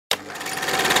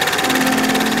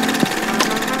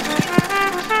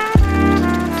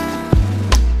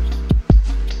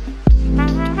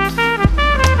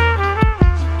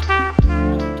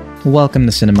Welcome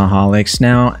to Cinemaholics.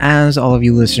 Now, as all of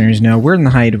you listeners know, we're in the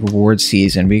height of awards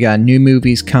season. We got new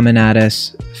movies coming at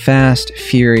us, Fast,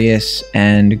 Furious,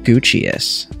 and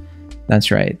Guccious.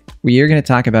 That's right. We are going to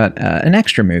talk about an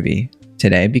extra movie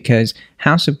today because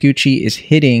House of Gucci is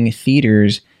hitting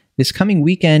theaters this coming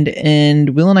weekend, and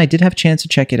Will and I did have a chance to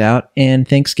check it out, and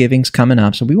Thanksgiving's coming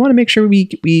up, so we want to make sure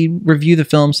we review the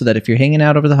film so that if you're hanging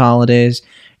out over the holidays,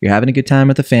 you're having a good time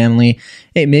with the family,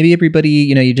 hey, maybe everybody,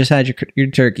 you just had your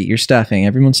turkey, your stuffing,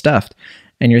 everyone's stuffed,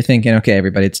 and you're thinking, okay,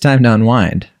 everybody, it's time to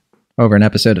unwind over an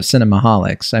episode of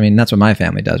Cinemaholics. I mean, that's what my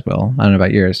family does, Will. I don't know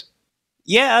about yours.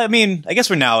 Yeah, I mean, I guess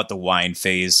we're now at the wine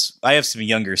phase. I have some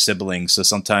younger siblings, so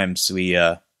sometimes we,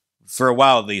 for a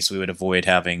while at least, we would avoid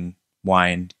having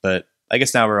wine, but I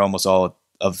guess now we're almost all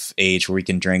of age where we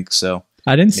can drink, so...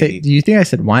 I didn't say... Do you think I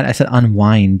said wine? I said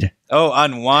unwind. Oh,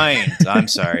 unwind. I'm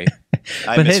sorry.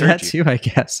 But hey, that's you, I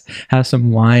guess. Have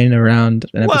some wine around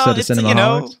an episode of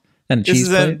Cinemaholics and a cheese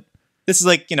plate. This is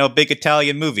like, a big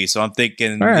Italian movie, so I'm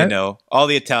thinking, right. All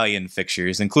the Italian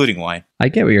fixtures, including wine. I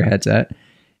get where your head's at.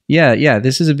 Yeah,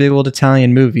 this is a big old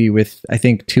Italian movie with, I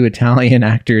think, 2 Italian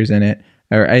actors in it.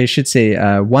 Or I should say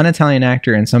 1 Italian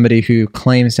actor and somebody who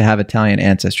claims to have Italian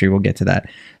ancestry. We'll get to that.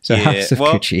 So yeah, House of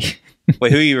Gucci.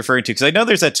 Wait, who are you referring to? Because I know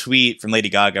there's that tweet from Lady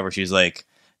Gaga where she's like,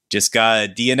 just got a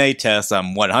DNA test.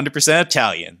 I'm 100%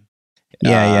 Italian.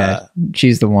 Yeah.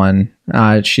 She's the one.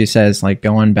 She says, like,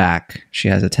 going back, she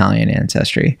has Italian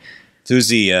ancestry. Who's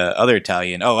the other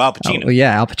Italian? Oh, Al Pacino. Oh,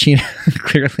 yeah, Al Pacino,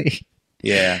 clearly.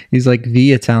 Yeah. He's like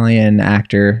the Italian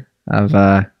actor of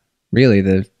really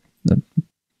the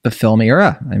film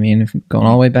era. I mean, going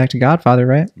all the way back to Godfather,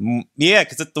 right? Yeah,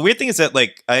 because the weird thing is that,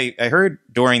 like, I heard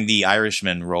during the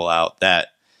Irishman rollout that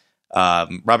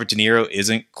Robert De Niro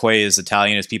isn't quite as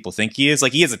Italian as people think he is.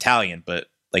 Like, he is Italian, but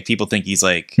like people think he's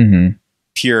like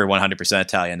pure 100%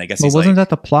 Italian. I guess. Well, wasn't that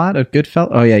the plot of Goodfellas?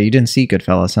 Oh yeah, you didn't see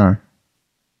Goodfellas, huh?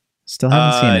 Still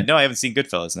haven't seen it. No, I haven't seen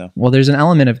Goodfellas. No. Well, there's an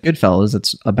element of Goodfellas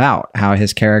that's about how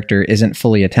his character isn't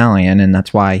fully Italian, and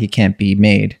that's why he can't be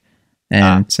made.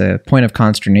 And it's a point of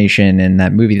consternation in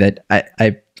that movie that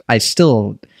I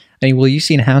still... I mean, well, you've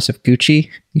seen House of Gucci.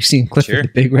 You've seen Clifford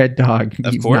the Big Red Dog.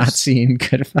 You've not seen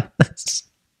Goodfellas.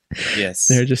 Yes.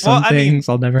 There are just some things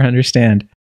I'll never understand.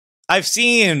 I've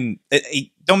seen...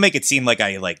 don't make it seem like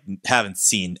I haven't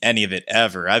seen any of it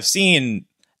ever. I've seen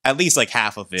at least like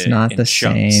half of it. It's not the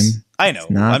chunks. Same. I know.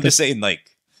 I'm just saying,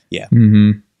 like, yeah.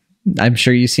 Mm-hmm. I'm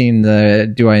sure you've seen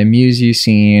the Do I Amuse You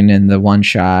scene and the one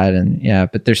shot, and yeah,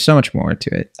 but there's so much more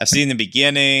to it. I've seen the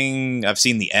beginning. I've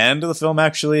seen the end of the film,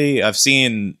 actually. I've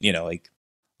seen, like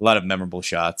a lot of memorable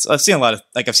shots. I've seen a lot of,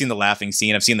 like, I've seen the laughing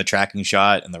scene. I've seen the tracking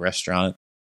shot in the restaurant.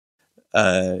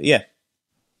 Yeah.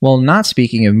 Well, not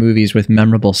speaking of movies with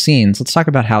memorable scenes, let's talk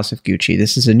about House of Gucci.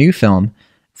 This is a new film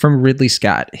from Ridley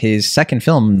Scott, his second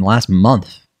film in the last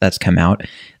month that's come out.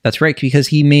 That's right, because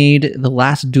he made The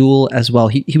Last Duel as well.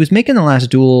 He was making The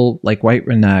Last Duel like right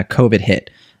when COVID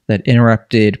hit, that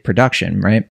interrupted production,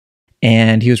 right?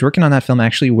 And he was working on that film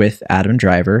actually with Adam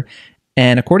Driver.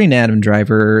 And according to Adam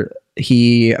Driver,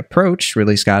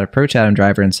 Ridley Scott approached Adam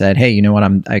Driver and said, hey, you know what?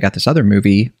 I got this other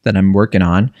movie that I'm working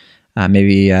on.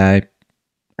 Maybe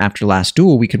after Last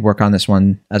Duel, we could work on this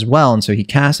one as well. And so he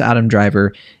cast Adam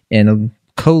Driver in a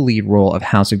co-lead role of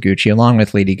House of Gucci, along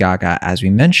with Lady Gaga, as we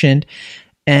mentioned.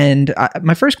 And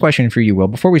my first question for you, Will,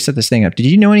 before we set this thing up, did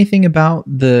you know anything about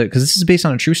because this is based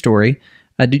on a true story,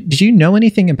 did you know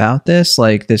anything about this,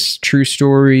 like this true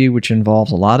story, which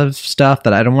involves a lot of stuff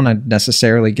that I don't want to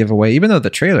necessarily give away, even though the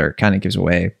trailer kind of gives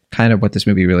away kind of what this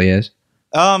movie really is?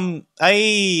 I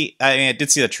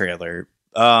did see the trailer.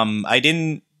 I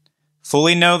didn't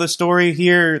fully know the story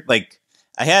here. Like,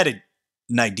 I had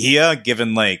an idea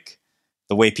given like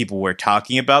the way people were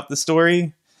talking about the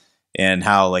story and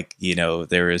how, like,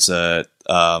 there was a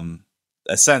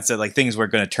sense that like things were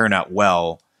going to turn out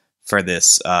well for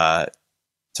this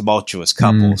tumultuous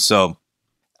couple. So,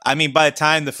 I mean, by the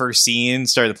time the first scene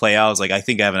started to play out, I was like, I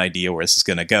think I have an idea where this is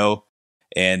going to go.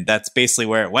 And that's basically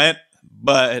where it went.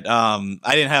 But I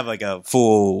didn't have like a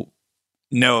full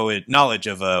knowledge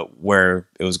of where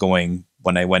it was going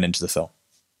when I went into the film.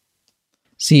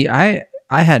 See, I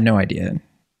had no idea.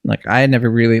 Like, I had never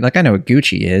really, like, I know what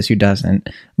Gucci is, who doesn't,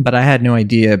 but I had no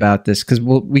idea about this because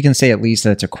we can say at least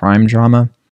that it's a crime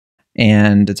drama,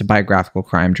 and it's a biographical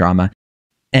crime drama.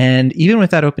 And even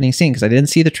with that opening scene, because I didn't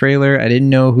see the trailer, I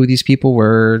didn't know who these people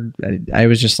were, I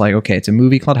was just like, okay, it's a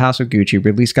movie called House of Gucci,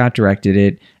 Ridley Scott directed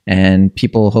it, and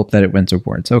people hope that it wins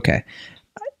awards. Okay.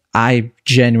 I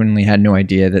genuinely had no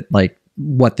idea that, like,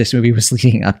 what this movie was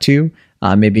leading up to,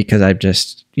 maybe because I've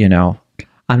just,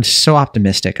 I'm so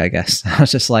optimistic, I guess. I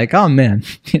was just like, oh man,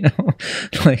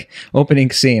 like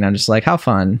opening scene. I'm just like, how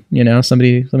fun,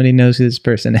 somebody knows who this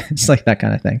person is, like that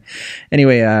kind of thing.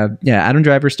 Anyway, yeah, Adam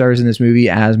Driver stars in this movie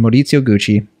as Maurizio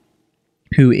Gucci,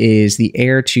 who is the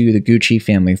heir to the Gucci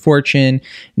family fortune.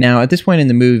 Now, at this point in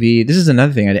the movie, this is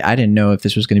another thing. I didn't know if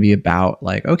this was going to be about,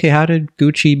 like, okay, how did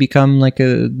Gucci become like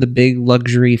the big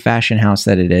luxury fashion house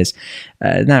that it is?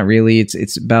 Not really.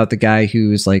 It's about the guy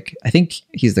who's like, I think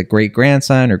he's the great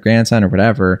grandson or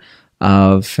whatever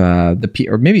of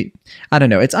or maybe, I don't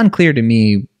know. It's unclear to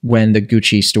me when the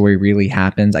Gucci story really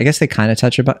happens. I guess they kind of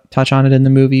touch on it in the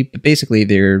movie, but basically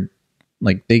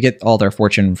they get all their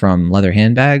fortune from leather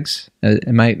handbags.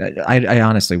 I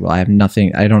honestly, I have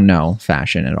nothing. I don't know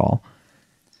fashion at all.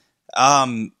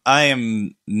 I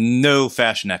am no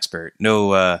fashion expert, no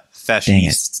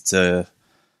fashionista.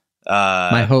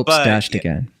 My hopes dashed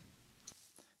again.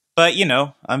 But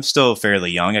I'm still fairly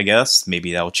young, I guess.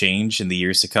 Maybe that'll change in the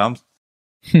years to come.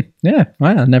 Yeah,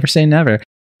 well, never say never.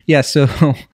 Yeah, so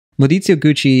Maurizio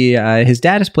Gucci, his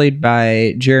dad is played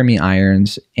by Jeremy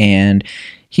Irons, and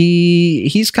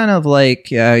he's kind of like,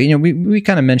 we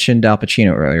kind of mentioned Al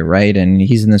Pacino earlier, right? And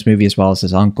he's in this movie as well as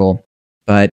his uncle.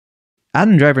 But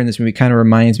Adam Driver in this movie kind of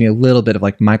reminds me a little bit of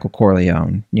like Michael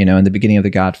Corleone, in the beginning of The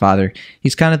Godfather.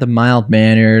 He's kind of the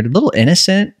mild-mannered, a little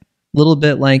innocent, a little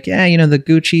bit like, the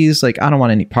Gucci's like, I don't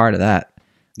want any part of that.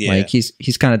 Yeah. Like he's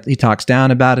kind of, he talks down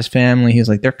about his family. He's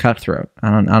like, they're cutthroat. I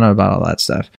don't know about all that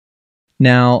stuff.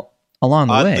 Now, along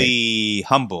the way, oddly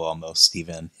humble almost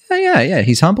even. Yeah.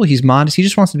 He's humble. He's modest. He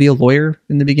just wants to be a lawyer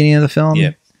in the beginning of the film.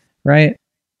 Yeah. Right.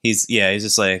 He's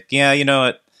just like, you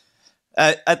know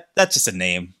what? That's just a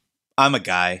name. I'm a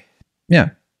guy.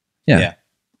 Yeah.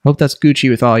 Hope that's Gucci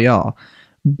with all y'all.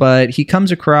 But he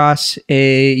comes across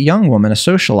a young woman, a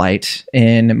socialite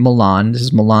in Milan. This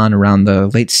is Milan around the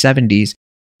late 70s.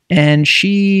 And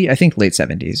I think late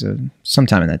 70s,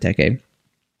 sometime in that decade.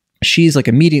 She's like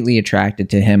immediately attracted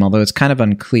to him, although it's kind of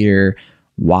unclear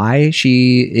why.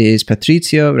 She is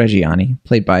Patrizio Reggiani,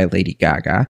 played by Lady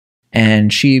Gaga,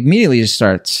 and she immediately just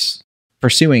starts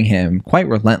pursuing him quite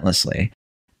relentlessly.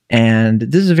 And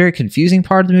this is a very confusing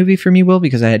part of the movie for me, Will,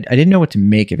 because I didn't know what to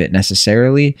make of it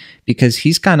necessarily, because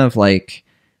he's kind of like,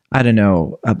 I don't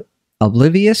know,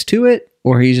 oblivious to it,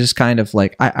 or he's just kind of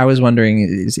like, I was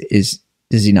wondering,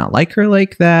 does he not like her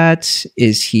like that?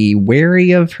 Is he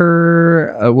wary of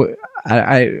her?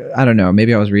 I don't know.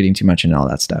 Maybe I was reading too much into all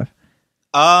that stuff.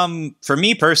 For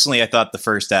me personally, I thought the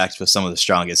first act was some of the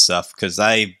strongest stuff because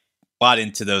I bought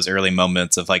into those early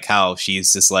moments of like how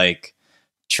she's just like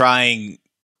trying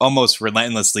almost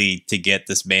relentlessly to get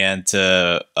this man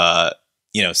to,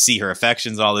 see her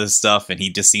affections, all this stuff. And he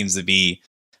just seems to be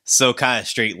so kind of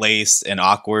straight laced and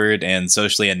awkward and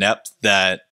socially inept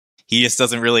that he just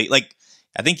doesn't really like.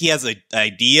 I think he has an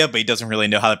idea, but he doesn't really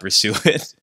know how to pursue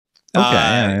it.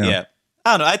 Okay, yeah.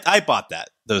 I don't know. I bought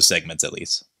those segments at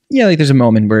least. Yeah, like there's a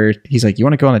moment where he's like, "You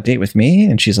want to go on a date with me?"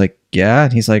 And she's like, "Yeah."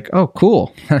 And he's like, "Oh,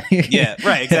 cool." Yeah,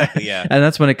 right, exactly, yeah. And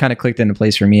that's when it kind of clicked into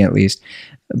place for me, at least.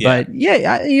 But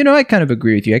I kind of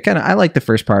agree with you. I like the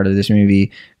first part of this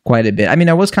movie quite a bit. I mean,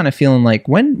 I was kind of feeling like,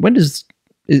 when is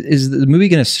the movie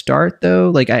going to start though?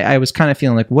 Like I was kind of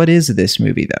feeling like, what is this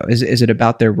movie though? Is it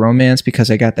about their romance?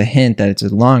 Because I got the hint that it's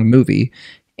a long movie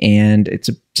and it's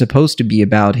supposed to be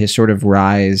about his sort of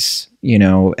rise,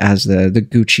 as the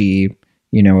Gucci,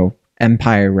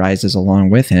 empire rises along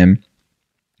with him.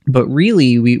 But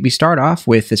really we start off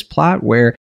with this plot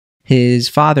where his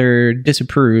father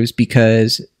disapproves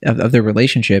because of their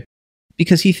relationship,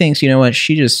 because he thinks,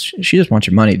 she just wants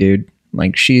your money, dude.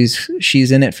 Like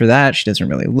she's in it for that. She doesn't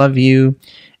really love you.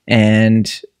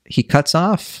 And he cuts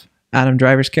off Adam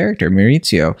Driver's character,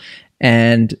 Maurizio.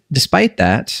 And despite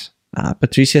that,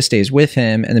 Patricia stays with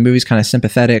him, and the movie's kind of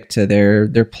sympathetic to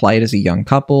their plight as a young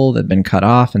couple. They've been cut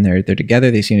off and they're together.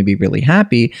 They seem to be really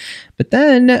happy. But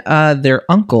then their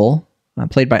uncle,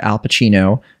 played by Al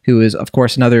Pacino, who is of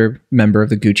course another member of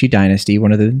the Gucci dynasty,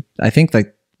 one of the, I think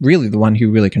like really the one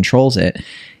who really controls it.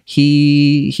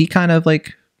 He kind of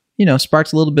like,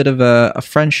 sparks a little bit of a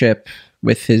friendship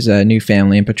with his new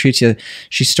family. And Patricia,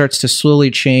 she starts to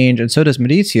slowly change, and so does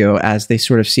Maurizio, as they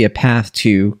sort of see a path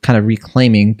to kind of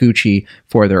reclaiming Gucci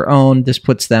for their own. This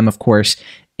puts them, of course,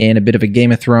 in a bit of a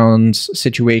Game of Thrones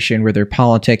situation where they're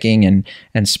politicking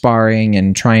and sparring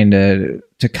and trying to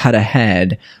cut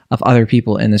ahead of other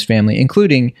people in this family,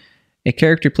 including a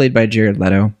character played by Jared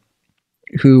Leto,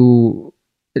 who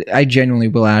I genuinely,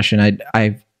 Will Ash, and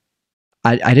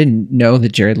I didn't know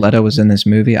that Jared Leto was in this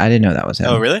movie. I didn't know that was him.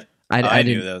 Oh, really? I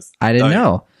didn't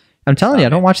know. I'm telling you, I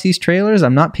don't watch these trailers.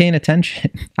 I'm not paying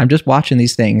attention. I'm just watching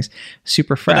these things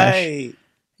super fresh.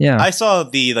 Yeah. I saw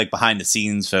the like behind the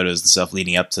scenes photos and stuff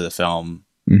leading up to the film.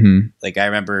 Mm-hmm. Like I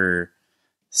remember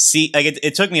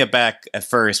it took me aback at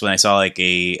first when I saw like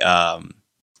a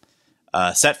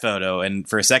set photo, and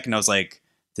for a second I was like,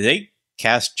 did they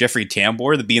cast Jeffrey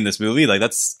Tambor to be in this movie? Like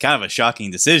that's kind of a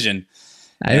shocking decision.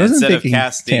 I wasn't thinking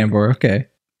Tambor. Okay.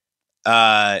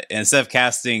 Instead of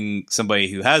casting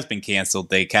somebody who has been canceled,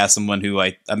 they cast someone who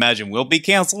I imagine will be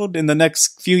canceled in the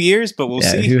next few years, but we'll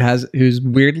see. Who's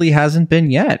weirdly hasn't been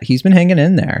yet. He's been hanging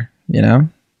in there, you know?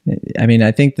 I mean,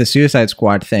 I think the Suicide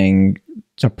Squad thing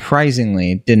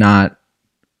surprisingly did not,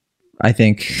 I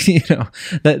think, you know,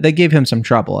 that gave him some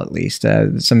trouble, at least,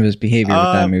 some of his behavior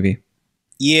with that movie.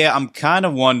 Yeah, I'm kind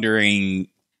of wondering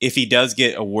if he does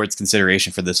get awards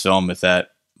consideration for this film, if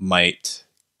that might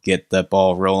get the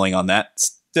ball rolling on that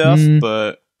stuff,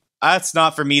 but that's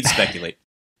not for me to speculate.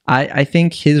 I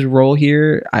think his role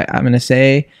here, I'm going to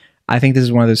say, I think this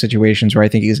is one of those situations where I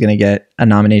think he's going to get a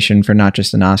nomination for not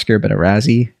just an Oscar, but a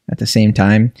Razzie at the same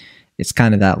time. It's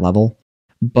kind of that level.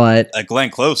 But Glenn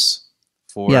Close.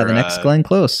 The next Glenn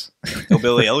Close.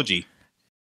 Hillbilly Elegy.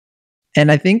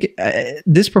 And I think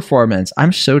this performance,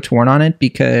 I'm so torn on it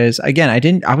because,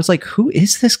 again, I was like, who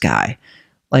is this guy?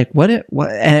 Like, what?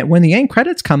 And when the end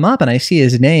credits come up and I see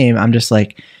his name, I'm just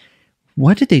like,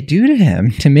 what did they do to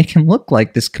him to make him look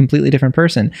like this completely different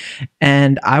person?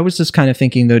 And I was just kind of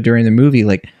thinking, though, during the movie,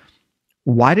 like,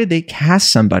 why did they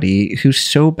cast somebody who's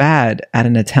so bad at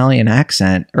an Italian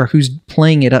accent or who's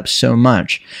playing it up so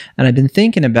much? And I've been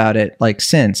thinking about it like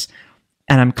since,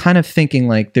 and I'm kind of thinking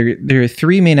like there are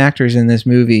three main actors in this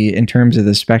movie in terms of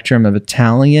the spectrum of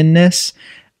Italianness.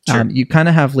 Sure. You kind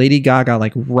of have Lady Gaga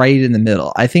like right in the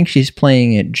middle. I think she's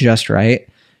playing it just right.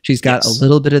 She's got a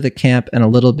little bit of the camp and a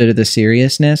little bit of the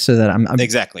seriousness, so that I'm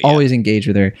always engaged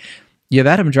with her. You have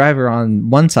Adam Driver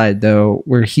on one side though,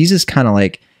 where he's just kind of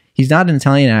like, he's not an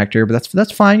Italian actor, but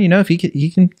that's fine. You know, if he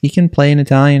can play an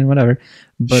Italian, whatever.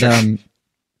 But sure.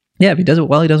 If he does it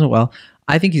well, he does it well.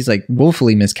 I think he's like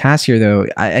woefully miscast here, though.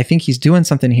 I think he's doing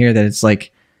something here that it's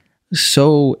like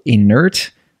so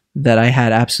inert that I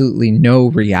had absolutely no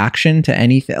reaction to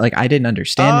anything. Like I didn't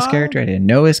understand his character. I didn't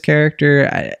know his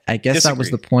character. I guess that was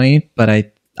the point. But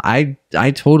I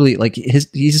totally like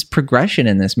his progression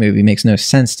in this movie makes no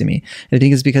sense to me. I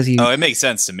think it's because it makes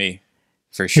sense to me.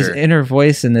 For sure. His inner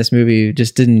voice in this movie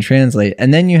just didn't translate.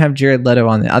 And then you have Jared Leto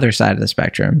on the other side of the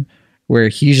spectrum where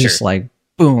he's just like,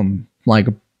 boom, like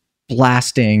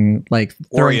blasting, like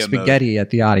throwing Wario spaghetti mode at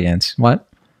the audience. What?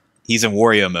 He's in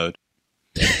Wario mode.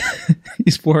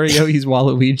 He's Wario, he's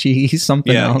Waluigi, he's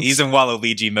something else. Yeah, he's in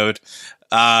Waluigi mode.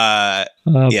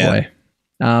 Boy.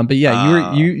 But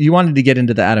yeah, you wanted to get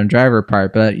into the Adam Driver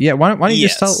part, but yeah, why don't you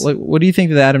just tell, like, what do you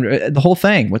think of the whole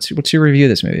thing? What's your review of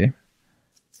this movie?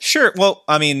 Sure. Well,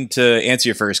 I mean, to answer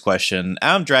your first question,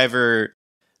 Adam Driver,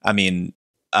 I mean,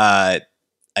 I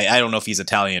don't know if he's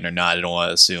Italian or not. I don't want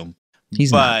to assume.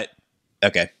 He's not.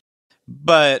 Okay.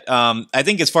 But I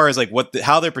think as far as like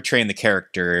how they're portraying the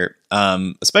character,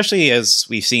 especially as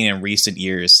we've seen in recent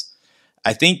years,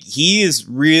 I think he is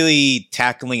really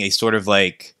tackling a sort of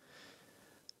like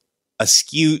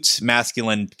astute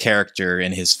masculine character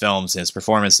in his films and his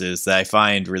performances that I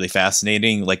find really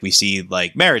fascinating. Like we see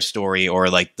like Marriage Story or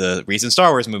like the recent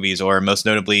Star Wars movies, or most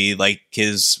notably like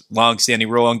his long-standing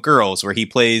role on Girls, where he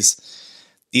plays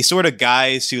these sort of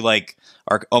guys who like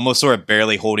are almost sort of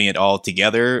barely holding it all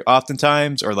together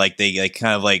oftentimes, or like they like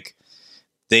kind of like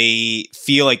they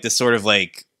feel like this sort of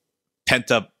like pent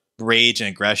up rage and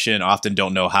aggression, often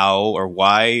don't know how or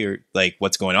why or like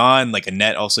what's going on. Like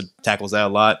Annette also tackles that a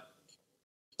lot.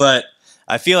 But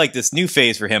I feel like this new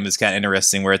phase for him is kind of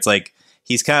interesting, where it's like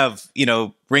he's kind of, you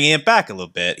know, bringing it back a little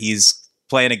bit. He's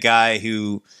playing a guy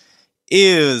who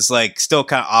is like still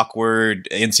kind of awkward,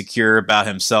 insecure about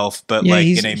himself, but like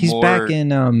he's back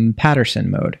in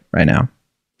Patterson mode right now.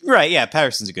 Right, yeah,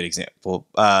 Patterson's a good example.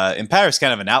 And Patterson's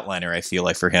kind of an outliner, I feel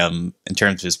like, for him in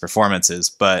terms of his performances,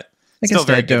 but I guess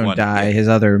Dead Don't Die, yeah. His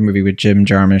other movie with Jim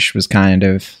Jarmusch, was kind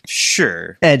of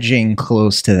edging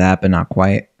close to that, but not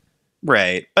quite.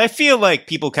 Right. But I feel like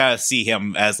people kind of see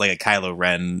him as like a Kylo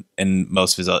Ren in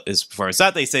most of his performance.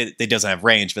 Not that they say that he doesn't have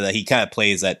range, but that he kind of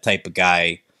plays that type of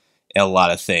guy in a lot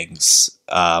of things.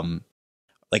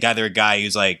 Like either a guy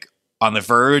who's like on the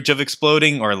verge of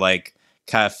exploding, or like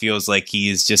kind of feels like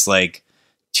he's just like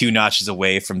 2 notches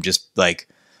away from just like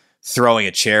throwing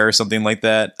a chair or something like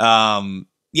that.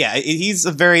 Yeah, he's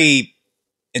a very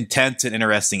intense and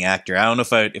interesting actor. I don't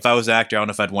know if I was an actor, I don't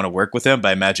know if I'd want to work with him, but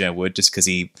I imagine I would, just because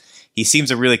he seems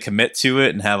to really commit to it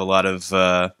and have a lot of,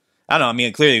 I don't know. I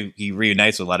mean, clearly he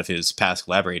reunites with a lot of his past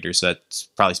collaborators, so that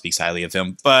probably speaks highly of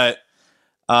him. But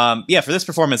Yeah, for this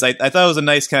performance, I thought it was a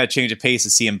nice kind of change of pace to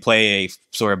see him play a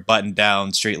sort of buttoned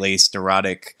down, straight laced,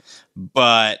 neurotic,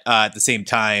 but at the same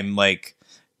time, like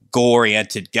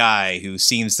goal-oriented guy who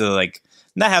seems to like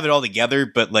not have it all together,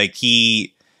 but like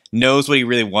he knows what he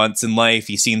really wants in life.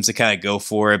 He seems to kind of go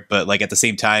for it, but like at the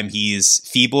same time, he's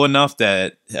feeble enough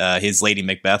that his Lady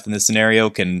Macbeth in this scenario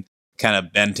can kind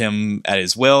of bend him at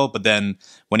his will. But then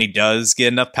when he does get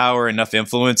enough power, enough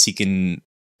influence, he can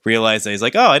realize that he's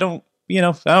like, oh, I don't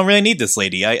really need this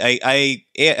lady.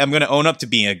 I'm going to own up to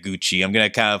being a Gucci. I'm going to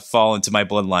kind of fall into my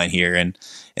bloodline here and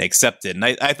accept it. And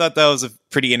I thought that was a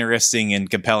pretty interesting and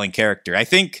compelling character. I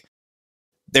think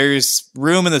there's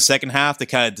room in the second half to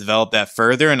kind of develop that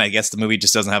further. And I guess the movie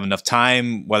just doesn't have enough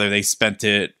time, whether they spent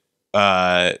it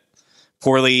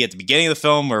poorly at the beginning of the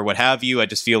film or what have you. I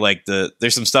just feel like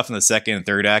there's some stuff in the second and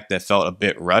third act that felt a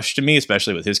bit rushed to me,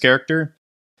 especially with his character.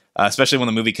 Especially when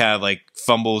the movie kind of like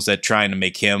fumbles at trying to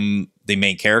make him the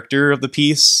main character of the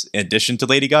piece in addition to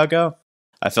Lady Gaga.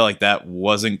 I felt like that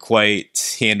wasn't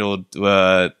quite handled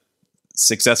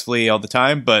successfully all the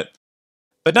time, but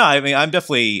no, I mean,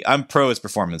 I'm pro his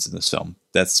performance in this film.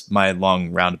 That's my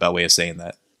long roundabout way of saying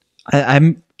that.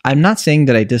 I'm not saying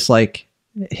that I dislike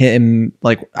him.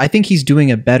 Like, I think he's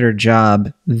doing a better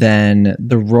job than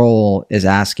the role is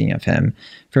asking of him.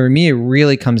 For me, it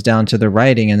really comes down to the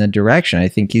writing and the direction. I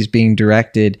think he's being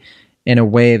directed in a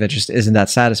way that just isn't that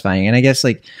satisfying. And I guess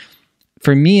like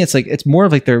for me, it's like it's more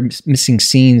of like they're missing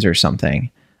scenes or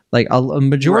something. Like a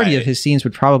majority of his scenes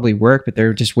would probably work, but there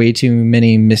are just way too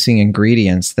many missing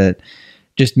ingredients that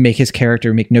just make his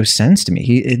character make no sense to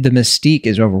me. The mystique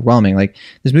is overwhelming. Like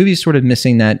this movie is sort of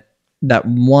missing that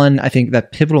one, I think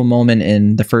that pivotal moment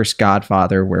in the first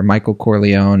Godfather where Michael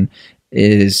Corleone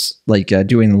is like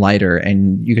doing the lighter,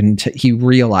 and you can he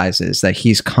realizes that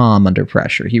he's calm under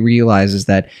pressure. He realizes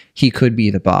that he could be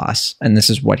the boss, and this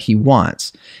is what he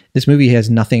wants. This movie has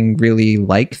nothing really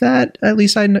like that. At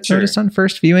least I noticed on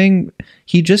first viewing.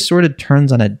 He just sort of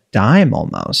turns on a dime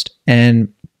almost.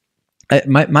 And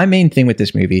my main thing with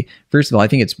this movie, first of all, I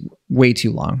think it's way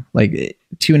too long. Like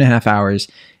 2.5 hours.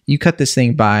 You cut this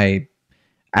thing by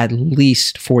at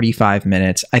least 45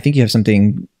 minutes. I think you have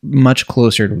something much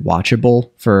closer to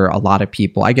watchable for a lot of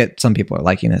people. I get some people are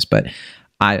liking this, but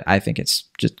I think it's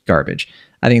just garbage.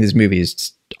 I think this movie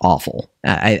is awful.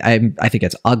 I think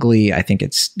it's ugly. I think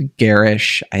it's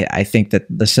garish. I think that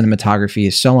the cinematography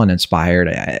is so uninspired.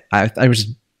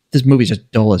 This movie's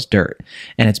just dull as dirt.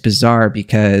 And it's bizarre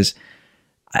because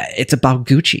it's about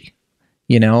Gucci.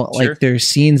 You know, like there's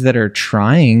scenes that are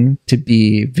trying to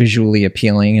be visually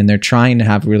appealing and they're trying to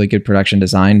have really good production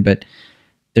design, but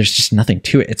there's just nothing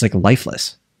to it. It's like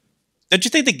lifeless. Don't you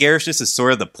think the garishness is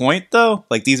sort of the point, though?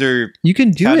 Like these are... You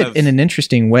can do it in an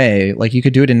interesting way. Like you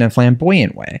could do it in a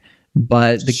flamboyant way.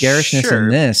 But the garishness in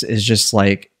this is just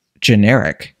like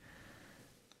generic.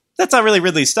 That's not really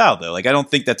Ridley's style, though. Like I don't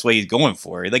think that's what he's going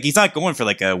for. Like he's not going for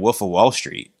like a Wolf of Wall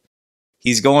Street.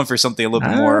 He's going for something a little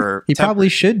bit more... He probably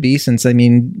should be, since, I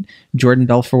mean, Jordan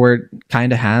Belfort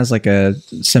kind of has like a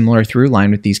similar through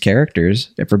line with these characters,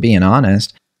 if we're being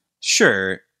honest.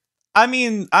 Sure. I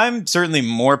mean, I'm certainly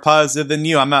more positive than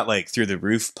you. I'm not like through the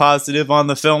roof positive on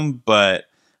the film, but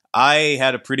I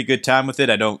had a pretty good time with it.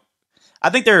 I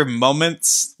think there are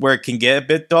moments where it can get a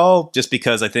bit dull, just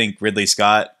because I think Ridley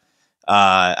Scott...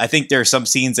 I think there are some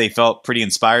scenes they felt pretty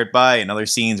inspired by, and other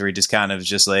scenes where he just kind of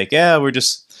just like, yeah,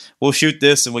 we'll shoot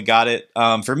this and we got it.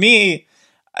 For me,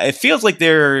 it feels like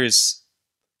there's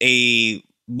a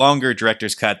longer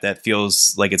director's cut that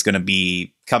feels like it's going to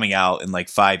be coming out in like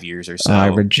 5 years or so. I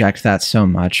reject that so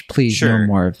much. Please, no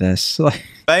more of this.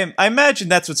 I imagine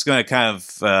that's what's going to kind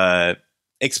of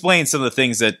explain some of the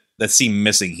things that seem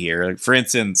missing here. Like, for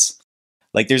instance,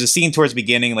 like there's a scene towards the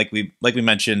beginning, like we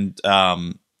mentioned,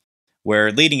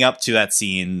 where leading up to that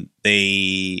scene,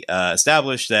 they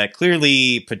established that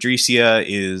clearly Patricia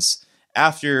is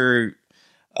after,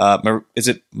 is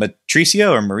it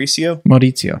Mauricio or Mauricio?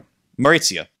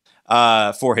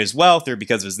 Maurizio, for his wealth or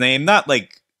because of his name. Not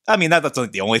like, I mean, that's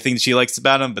not the only thing she likes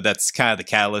about him, but that's kind of the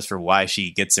catalyst for why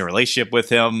she gets in a relationship with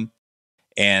him,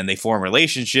 and they form a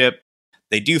relationship.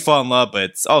 They do fall in love, but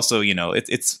it's also, you know,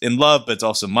 it's in love, but it's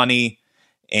also money.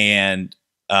 And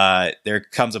there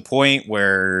comes a point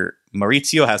where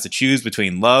Maurizio has to choose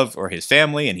between love or his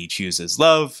family, and he chooses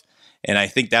love. And I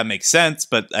think that makes sense,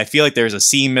 but I feel like there's a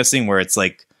scene missing where it's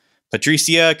like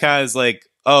Patricia kind of is like,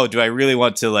 oh, do I really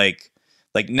want to like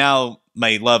now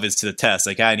my love is to the test.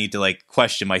 Like I need to like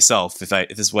question myself if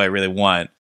this is what I really want.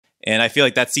 And I feel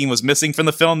like that scene was missing from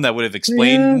the film that would have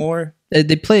explained more.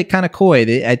 They play it kind of coy.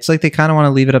 It's like they kind of want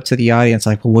to leave it up to the audience.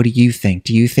 Like, well, what do you think?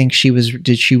 Do you think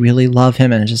did she really love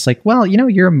him? And it's just like, well,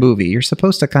 you're a movie. You're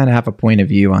supposed to kind of have a point of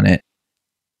view on it.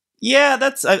 Yeah,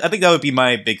 I think that would be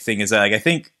my big thing is that like, I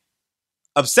think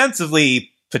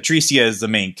ostensibly Patricia is the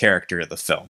main character of the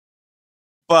film.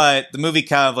 But the movie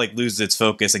kind of like loses its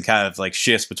focus and kind of like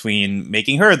shifts between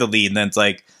making her the lead. And then it's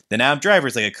like, then Adam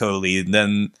Driver's like a co-lead. And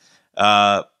then,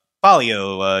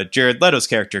 Palio, Jared Leto's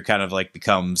character kind of like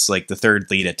becomes like the third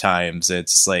lead at times.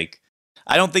 It's like,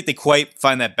 I don't think they quite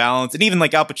find that balance. And even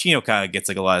like Al Pacino kind of gets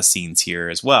like a lot of scenes here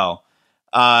as well.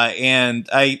 And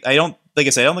I don't, like I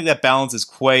said, I don't think that balance is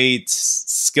quite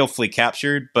skillfully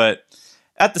captured, but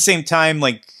at the same time,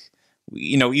 like,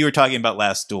 you were talking about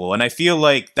Last Duel, and I feel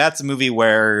like that's a movie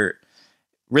where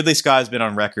Ridley Scott has been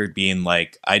on record being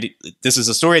like, this is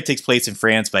a story that takes place in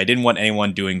France, but I didn't want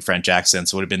anyone doing French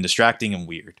accents. It would have been distracting and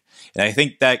weird. And I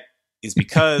think that is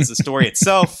because the story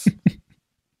itself.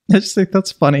 I just think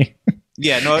that's funny.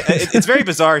 Yeah, no, it's very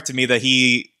bizarre to me that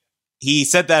he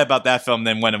said that about that film,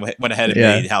 then went ahead and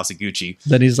made House of Gucci.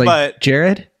 Then he's like,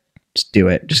 Jared, just do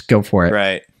it. Just go for it.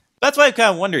 Right. That's why I kind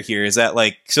of wonder here is that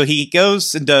like, so he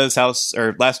goes and does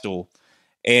Last Duel,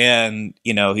 and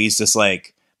he's just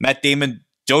like, Matt Damon,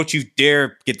 don't you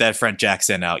dare get that French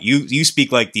accent out. You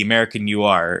speak like the American you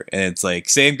are. And it's like,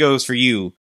 same goes for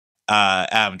you,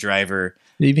 Adam Driver.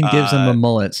 It even gives him a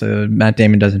mullet so Matt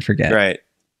Damon doesn't forget. Right.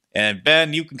 And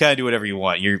Ben, you can kind of do whatever you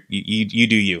want. You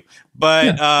do you.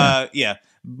 But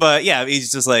But yeah,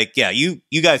 he's just like, yeah, you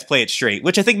guys play it straight,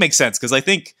 which I think makes sense because I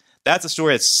think that's a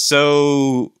story that's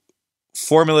so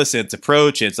formulous in its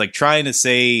approach. It's like trying to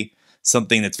say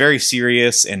something that's very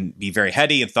serious and be very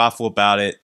heady and thoughtful about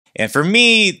it. And for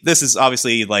me, this is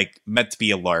obviously like meant to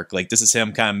be a lark. Like this is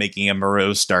him kind of making a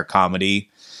morose dark comedy.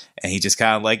 And he's just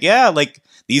kind of like, yeah, like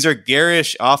these are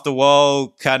garish, off the wall,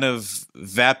 kind of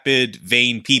vapid,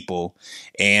 vain people.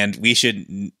 And we should,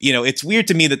 it's weird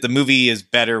to me that the movie is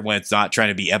better when it's not trying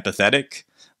to be empathetic.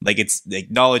 Like it's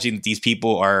acknowledging that these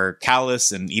people are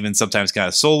callous and even sometimes kind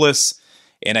of soulless.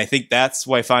 And I think that's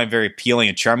what I find very appealing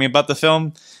and charming about the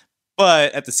film.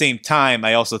 But at the same time,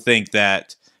 I also think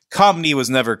that comedy was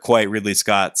never quite Ridley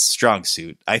Scott's strong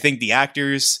suit. I think the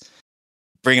actors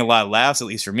bring a lot of laughs, at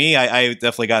least for me. I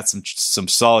definitely got some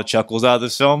solid chuckles out of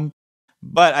this film.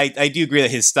 But I do agree that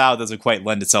his style doesn't quite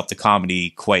lend itself to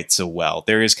comedy quite so well.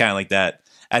 There is kind of like that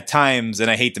at times,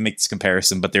 and I hate to make this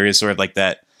comparison, but there is sort of like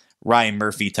that Ryan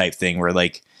Murphy type thing where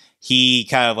like he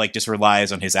kind of like just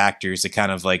relies on his actors to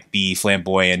kind of like be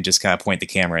flamboyant and just kind of point the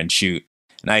camera and shoot.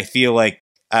 And I feel like,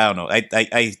 I don't know,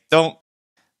 I don't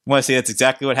want to say that's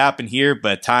exactly what happened here,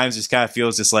 but at times just kind of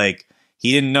feels just like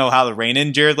he didn't know how to rein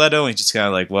in Jared Leto, and he's just kind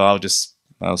of like, well, I'll just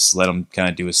let him kind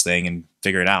of do his thing and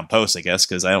figure it out in post, I guess,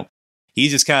 because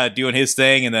he's just kind of doing his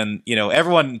thing, and then,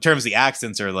 everyone in terms of the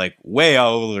accents are like way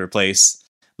all over the place.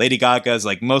 Lady Gaga's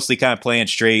like mostly kind of playing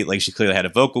straight, like she clearly had a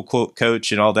vocal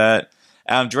coach and all that.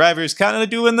 Adam Driver's kind of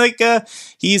doing like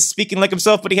he's speaking like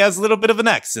himself, but he has a little bit of an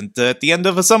accent at the end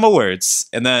of some words,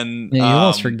 and then he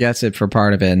almost forgets it for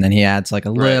part of it, and then he adds like a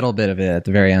little bit of it at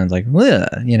the very end, like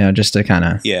just to kind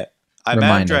of I'm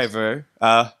Adam Driver.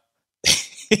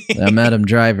 I'm Adam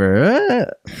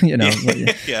Driver.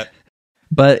 Yeah.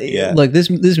 But look, this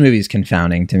movie is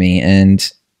confounding to me,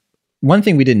 and one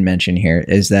thing we didn't mention here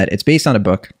is that it's based on a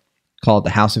book called The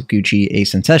House of Gucci,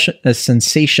 a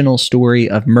sensational story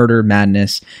of murder,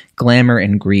 madness, glamour,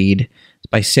 and greed. It's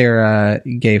by Sarah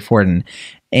Gay Fortin.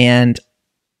 And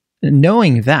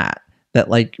knowing that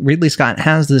like Ridley Scott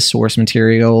has this source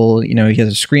material, he has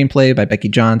a screenplay by Becky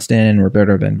Johnston and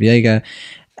Roberto Benviega,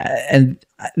 and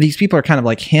these people are kind of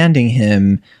like handing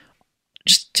him,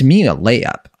 just to me, a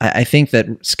layup. I think that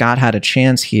Scott had a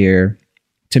chance here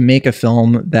to make a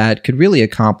film that could really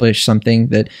accomplish something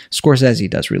that Scorsese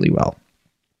does really well.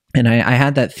 And I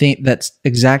had that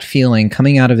exact feeling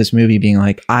coming out of this movie being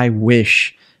like, I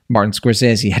wish Martin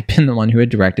Scorsese had been the one who had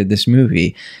directed this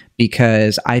movie,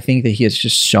 because I think that he is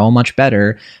just so much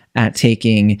better at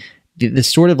taking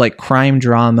this sort of like crime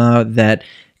drama that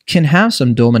can have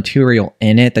some dull material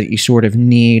in it that you sort of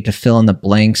need to fill in the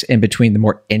blanks in between the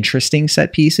more interesting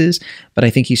set pieces. But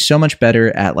I think he's so much better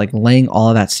at like laying all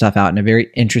of that stuff out in a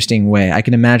very interesting way. I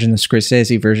can imagine the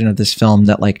Scorsese version of this film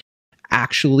that like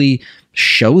actually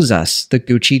shows us the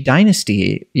Gucci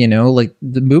dynasty. Like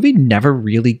the movie never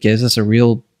really gives us a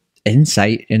real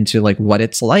insight into like what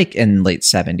it's like in late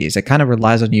 70s. It kind of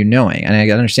relies on you knowing. And I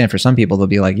understand for some people they'll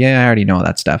be like, yeah, I already know all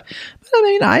that stuff. But I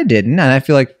mean, I didn't. And I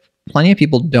feel like plenty of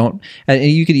people don't. And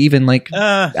you could even like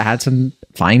add some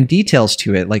find details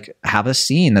to it, like have a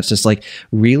scene that's just like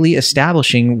really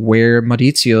establishing where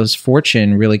Maurizio's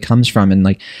fortune really comes from. And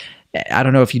like, I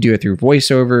don't know if you do it through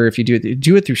voiceover, if you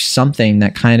do it through something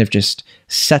that kind of just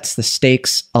sets the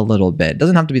stakes a little bit. It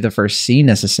doesn't have to be the first scene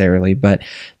necessarily, but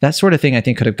that sort of thing I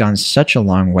think could have gone such a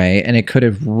long way, and it could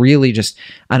have really just,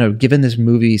 I don't know, given this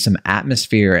movie some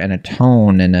atmosphere and a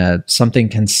tone and something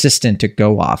consistent to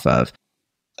go off of.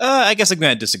 I guess I'm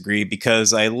going to disagree,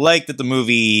 because I like that the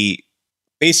movie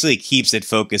basically keeps it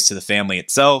focused to the family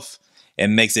itself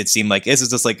and makes it seem like this is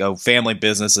just like a family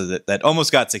business that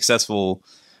almost got successful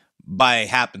by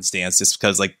happenstance, just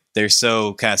because like they're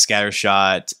so kind of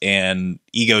scattershot and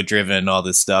ego driven, all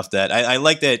this stuff, that I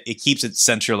like that it keeps it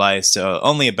centralized to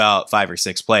only about 5 or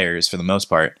 6 players for the most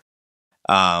part.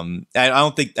 I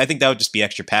think that would just be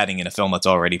extra padding in a film that's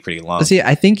already pretty long. See,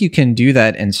 I think you can do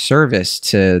that in service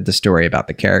to the story about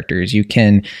the characters. You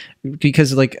can,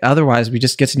 because like otherwise we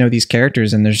just get to know these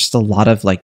characters and there's just a lot of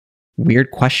like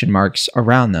weird question marks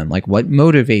around them. Like what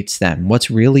motivates them? What's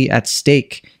really at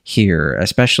stake here,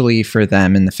 especially for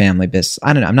them in the family business?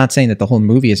 I don't know. I'm not saying that the whole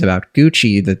movie is about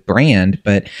Gucci, the brand,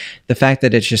 but the fact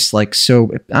that it's just like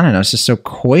so, I don't know, it's just so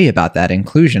coy about that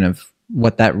inclusion of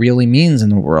what that really means in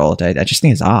the world. I just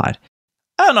think it's odd.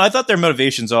 I don't know. I thought their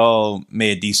motivations all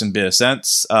made a decent bit of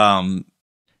sense.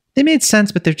 They made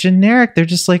sense, but they're generic. They're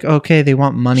just like, okay, they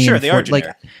want money. Sure, they are generic.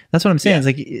 Like, that's what I'm saying. Yeah.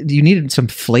 It's like you needed some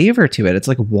flavor to it. It's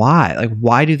like, why? Like,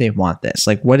 why do they want this?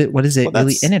 Like, what is it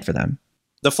really in it for them?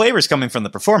 The flavor's coming from the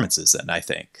performances, then, I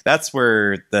think. That's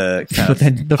where the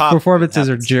the performances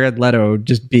happens. Are Jared Leto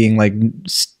just being like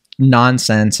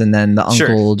nonsense, and then the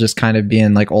uncle just kind of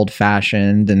being like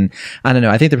old-fashioned. And I don't know.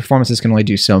 I think the performances can only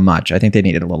do so much. I think they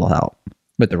needed a little help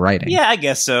with the writing. Yeah, I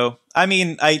guess so. I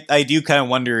mean, I do kind of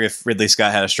wonder if Ridley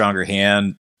Scott had a stronger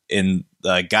hand in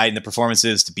guiding the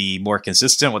performances to be more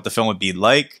consistent what the film would be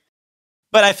like.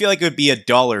 But I feel like it would be a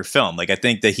duller film. Like, I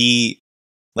think that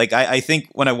I think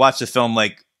when I watch the film,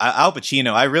 like Al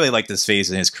Pacino, I really like this phase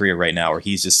in his career right now where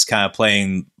he's just kind of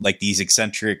playing like these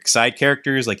eccentric side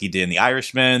characters like he did in The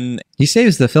Irishman. He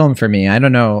saves the film for me. I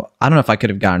don't know if I could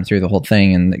have gotten through the whole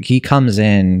thing. And he comes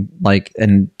in like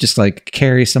and just like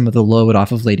carries some of the load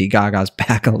off of Lady Gaga's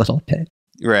back a little bit.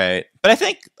 Right. But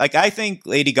I think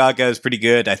Lady Gaga is pretty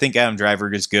good. I think Adam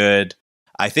Driver is good.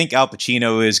 I think Al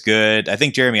Pacino is good. I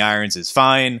think Jeremy Irons is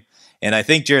fine. And I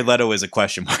think Jared Leto is a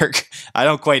question mark. I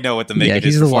don't quite know what to make of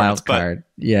his performance. Yeah, he's the wild card.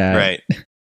 Yeah. Right.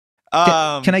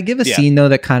 Can I give a scene, though,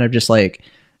 that kind of just like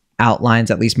outlines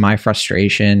at least my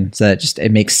frustration so that just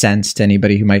it makes sense to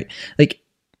anybody who might... Like,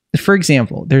 for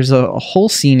example, there's a whole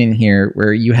scene in here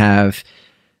where you have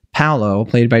Paolo,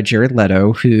 played by Jared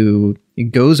Leto, who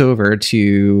goes over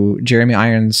to Jeremy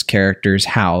Irons' character's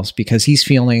house because he's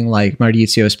feeling like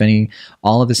Maurizio is spending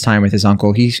all of his time with his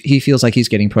uncle. He feels like he's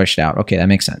getting pushed out. Okay, that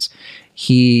makes sense.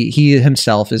 He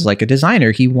himself is like a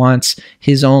designer. He wants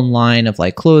his own line of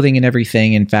like clothing and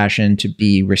everything in fashion to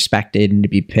be respected and to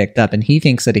be picked up. And he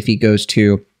thinks that if he goes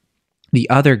to the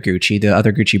other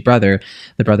Gucci brother,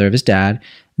 the brother of his dad,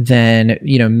 then,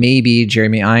 you know, maybe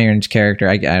Jeremy Irons' character,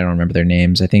 I don't remember their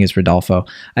names. I think it's Rodolfo.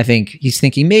 I think he's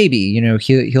thinking maybe, you know,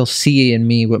 he'll see in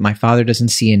me what my father doesn't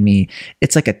see in me.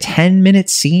 It's like a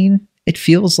 10-minute scene, it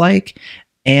feels like,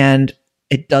 and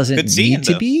it doesn't need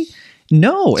to be.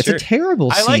 No, it's a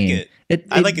terrible scene. I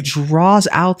like it. It draws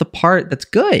out the part that's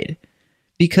good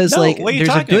because there's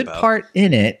a good part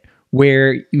in it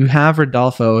where you have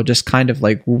Rodolfo just kind of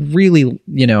like really,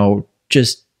 you know,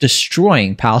 just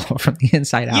destroying Paolo from the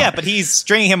inside out. Yeah, but he's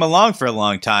stringing him along for a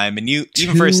long time, and you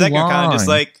even for a second kind of just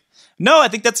like, no, I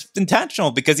think that's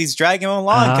intentional because he's dragging him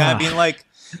along, kind of being like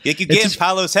you could get in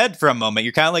Paolo's head for a moment.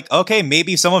 You're kind of like, okay,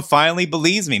 maybe someone finally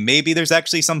believes me. Maybe there's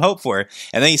actually some hope for it.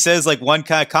 And then he says like one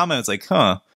kind of comment. It's like,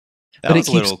 huh. But it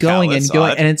keeps going and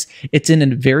going, and it's in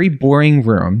a very boring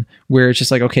room where it's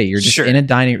just like, okay, you're just in a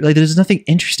dining room. Like, there's nothing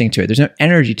interesting to it. There's no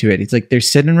energy to it. It's like they're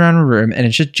sitting around a room, and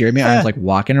it's just Jeremy Irons like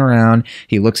walking around.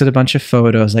 He looks at a bunch of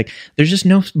photos. Like, there's just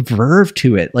no verve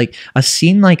to it. Like a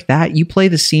scene like that, you play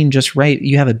the scene just right.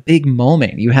 You have a big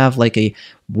moment. You have like a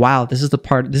wow, this is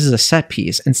a set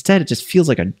piece. Instead, it just feels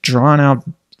like a drawn out,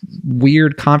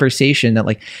 weird conversation that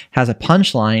like has a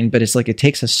punchline, but it's like it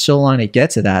takes us so long to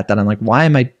get to that I'm like, why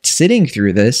am I sitting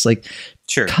through this? Like,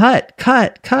 cut,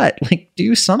 like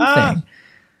do something.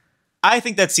 I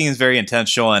think that seems very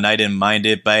intentional, and I didn't mind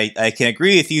it, but I can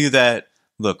agree with you that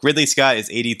look, Ridley Scott is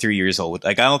 83 years old.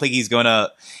 Like, I don't think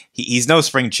he's no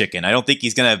spring chicken. I don't think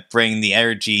he's gonna bring the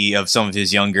energy of some of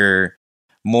his younger,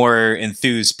 more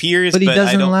enthused peers. But he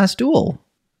does in The Last Duel.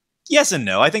 Yes and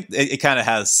no. I think it kind of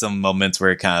has some moments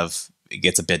where it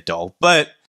gets a bit dull, but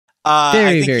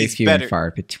very few and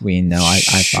far between, though. I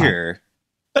thought.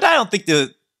 But I don't think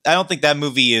that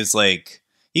movie is like,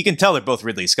 you can tell they're both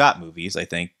Ridley Scott movies, I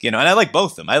think. And I like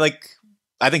both of them.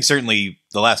 I think certainly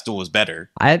The Last Duel is better.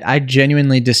 I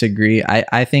genuinely disagree.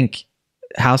 I think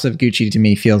House of Gucci to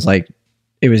me feels like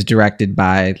it was directed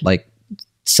by like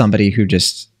somebody who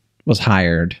just was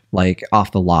hired like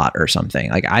off the lot or something.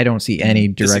 Like I don't see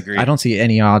any I don't see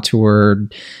any auteur,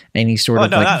 any sort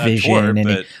of like vision.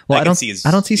 Auteur, I don't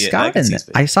see Scott in it.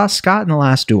 I saw Scott in The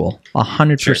Last Duel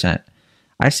 100%.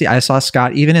 I saw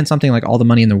Scott even in something like All the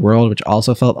Money in the World, which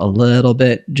also felt a little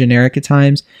bit generic at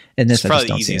times. And this, it's probably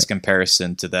the easiest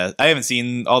comparison to that. I haven't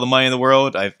seen All the Money in the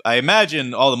World. I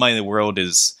imagine All the Money in the World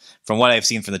is, from what I've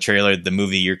seen from the trailer, the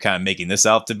movie you're kind of making this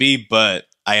out to be, but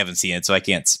I haven't seen it, so I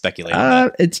can't speculate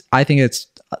on that. I think it's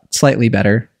slightly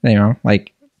better.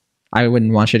 Like I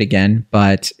wouldn't watch it again,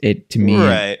 but it to me,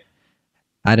 right.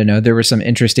 I don't know. There were some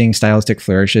interesting stylistic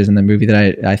flourishes in the movie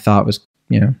that I thought was,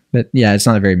 but yeah, it's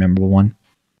not a very memorable one.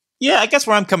 Yeah, I guess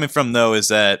where I'm coming from, though, is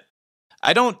that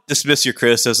I don't dismiss your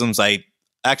criticisms. I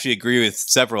actually agree with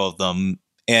several of them.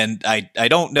 And I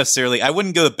don't necessarily, I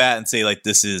wouldn't go to bat and say, like,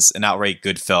 this is an outright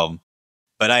good film.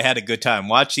 But I had a good time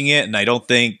watching it, and I don't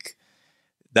think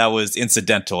that was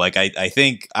incidental. Like, I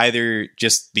think either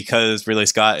just because Ridley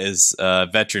Scott is a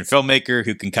veteran filmmaker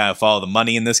who can kind of follow the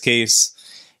money in this case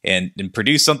and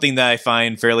produce something that I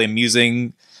find fairly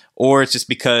amusing, or it's just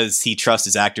because he trusts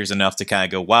his actors enough to kind of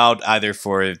go wild, either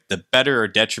for the better or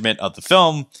detriment of the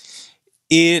film.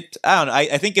 I don't know.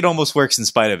 I think it almost works in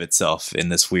spite of itself in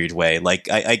this weird way. Like,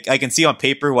 I can see on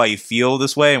paper why you feel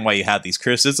this way and why you have these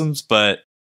criticisms, but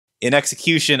in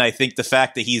execution, I think the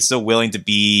fact that he's so willing to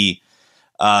be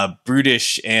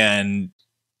brutish and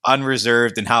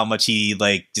unreserved and how much he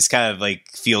like just kind of like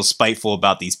feels spiteful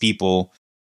about these people,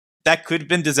 that could have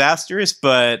been disastrous.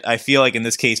 But I feel like in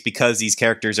this case, because these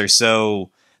characters are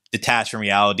so detached from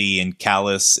reality and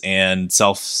callous and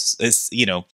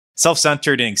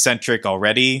self-centered and eccentric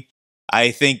already,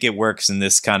 I think it works in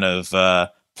this kind of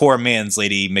poor man's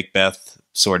Lady Macbeth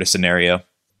sort of scenario.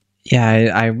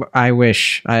 Yeah, I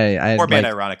wish I poor man,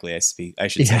 ironically, I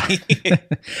should say.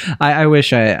 I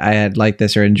wish I had liked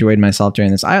this or enjoyed myself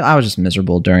during this. I was just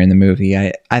miserable during the movie.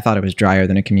 I thought it was drier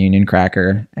than a communion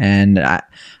cracker, and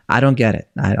I don't get it.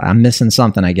 I'm missing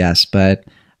something, I guess. But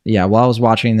yeah, while I was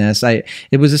watching this,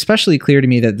 it was especially clear to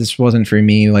me that this wasn't for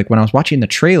me. Like when I was watching the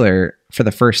trailer for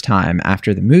the first time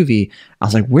after the movie, I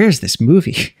was like, "Where's this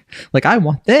movie? Like, I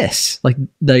want this." Like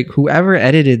whoever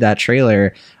edited that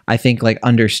trailer, I think like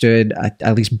understood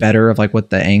at least better of like what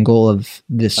the angle of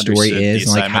this story is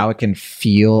and like how it can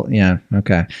feel. Yeah,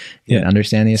 okay, yeah,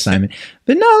 understand the assignment.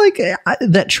 But no, like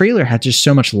that trailer had just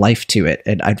so much life to it,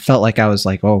 and I felt like I was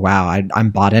like, "Oh wow, I'm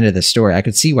bought into this story." I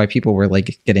could see why people were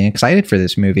like getting excited for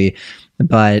this movie,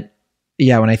 but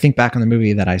yeah, when I think back on the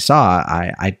movie that I saw,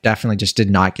 I definitely just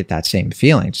did not get that same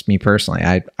feeling. Just me personally,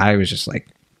 I was just like,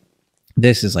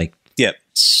 this is like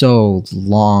so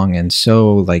long and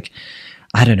so like,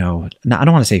 I don't know. I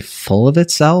don't want to say full of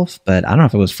itself, but I don't know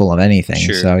if it was full of anything.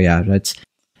 Sure. So yeah, it's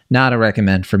not a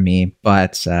recommend for me,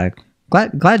 but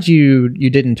glad you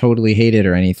didn't totally hate it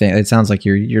or anything. It sounds like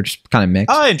you're just kind of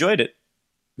mixed. I enjoyed it.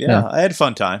 Yeah, I had a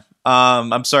fun time.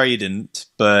 I'm sorry you didn't,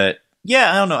 but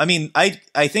yeah, I don't know. I mean, I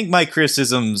think my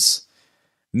criticisms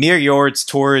mirror yours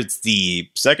towards the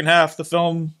second half of the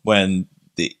film when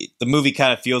the movie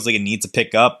kind of feels like it needs to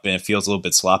pick up and it feels a little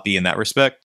bit sloppy in that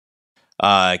respect.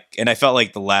 And I felt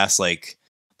like the last, like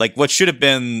what should have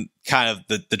been kind of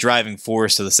the driving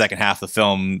force of the second half of the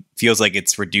film feels like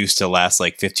it's reduced to the last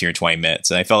like 15 or 20 minutes.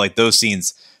 And I felt like those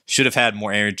scenes should have had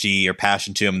more energy or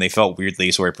passion to them. They felt weirdly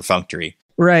sort of perfunctory.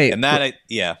 Right. And that,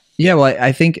 yeah. Well,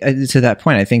 I think to that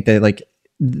point, I think that like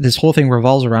this whole thing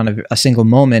revolves around a single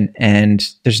moment and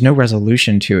there's no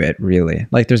resolution to it really.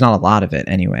 Like there's not a lot of it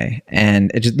anyway.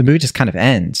 And the movie just kind of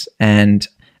ends. And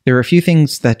there were a few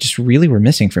things that just really were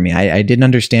missing for me. I didn't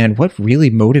understand what really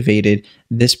motivated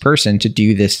this person to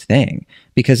do this thing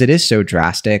because it is so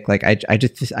drastic. Like I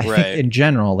think in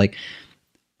general, like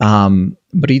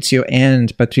Maurizio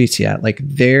and Patrizia, like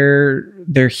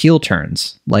their heel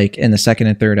turns, like in the second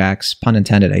and third acts, pun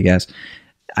intended, I guess.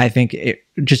 I think it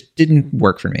just didn't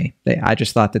work for me. I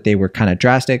just thought that they were kind of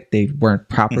drastic. They weren't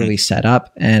properly set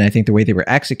up. And I think the way they were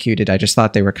executed, I just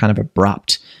thought they were kind of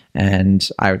abrupt and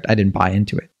I didn't buy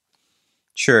into it.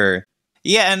 Sure.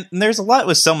 Yeah. And there's a lot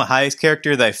with Selma Hayek's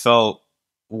character that I felt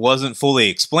wasn't fully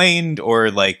explained or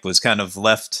like was kind of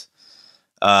left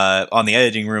on the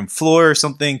editing room floor or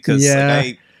something. Cause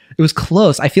it was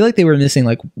close. I feel like they were missing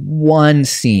like one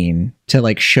scene to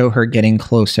like show her getting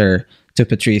closer to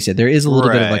Patrizia. There is a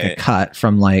little bit of like a cut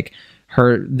from like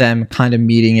them kind of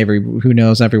meeting every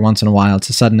once in a while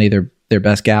to suddenly they're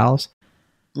best gals.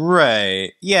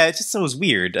 Right. Yeah, it was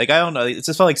weird. Like, I don't know. It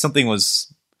just felt like something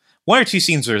was, one or two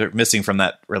scenes were missing from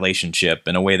that relationship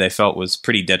in a way that I felt was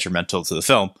pretty detrimental to the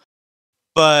film.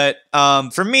 But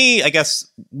for me, I guess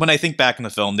when I think back in the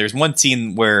film, there's one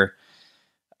scene where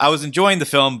I was enjoying the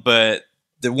film, but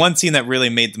the one scene that really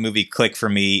made the movie click for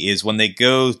me is when they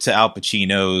go to Al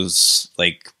Pacino's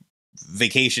like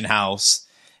vacation house,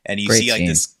 and you Great see like scene.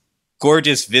 this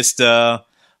gorgeous vista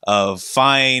of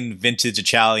fine vintage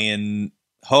Italian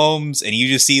homes, and you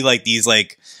just see like these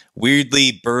like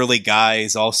weirdly burly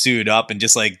guys all suited up and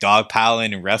just like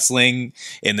dogpiling and wrestling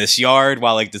in this yard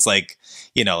while like this like,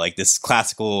 you know, like this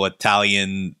classical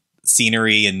Italian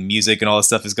scenery and music and all this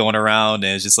stuff is going around.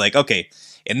 And it's just like, okay,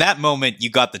 in that moment, you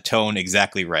got the tone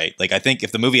exactly right. Like, I think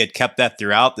if the movie had kept that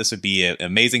throughout, this would be an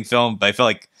amazing film. But I felt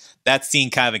like that scene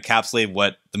kind of encapsulated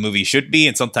what the movie should be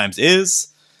and sometimes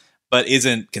is, but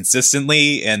isn't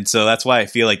consistently. And so that's why I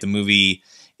feel like the movie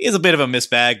is a bit of a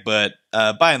misbag. But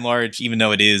by and large, even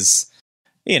though it is,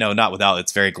 you know, not without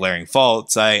its very glaring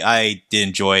faults, I did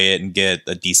enjoy it and get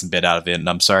a decent bit out of it. And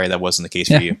I'm sorry that wasn't the case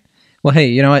for you. Well, hey,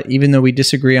 you know what? Even though we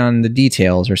disagree on the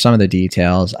details or some of the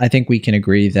details, I think we can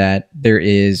agree that there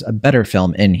is a better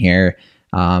film in here.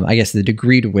 I guess the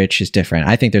degree to which is different.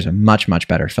 I think there's a much, much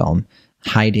better film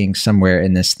hiding somewhere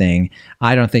in this thing.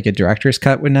 I don't think a director's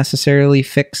cut would necessarily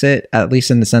fix it, at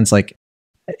least in the sense like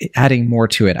adding more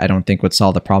to it, I don't think would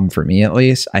solve the problem for me, at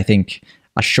least. I think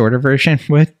a shorter version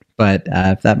would, but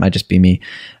that might just be me.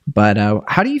 But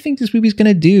how do you think this movie's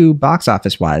going to do box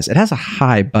office wise? It has a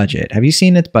high budget. Have you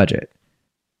seen its budget?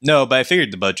 No, but I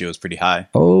figured the budget was pretty high.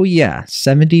 Oh, yeah.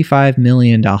 $75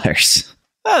 million.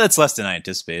 That's less than I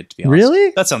anticipated, to be honest.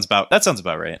 Really? That sounds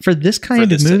about right. For this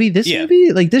kind of movie?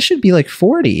 Movie, like, this should be like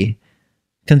 40,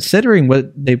 considering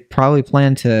what they probably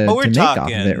plan to make off of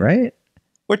it, right?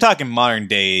 We're talking modern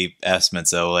day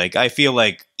estimates, though. Like, I feel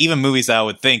like even movies that I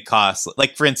would think cost,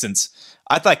 like, for instance,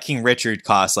 I thought King Richard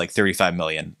cost like $35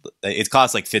 million. It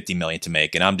cost like $50 million to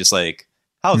make, and I'm just like,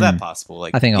 how is that possible?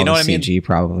 Like, I think all you know the what I mean? CG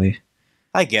probably.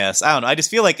 I guess. I don't know. I just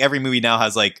feel like every movie now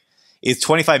has like, is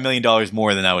 $25 million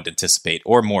more than I would anticipate,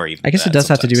 or more even. I guess it does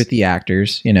have to do with the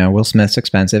actors. You know, Will Smith's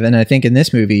expensive, and I think in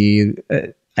this movie,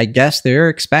 I guess they're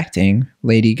expecting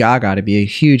Lady Gaga to be a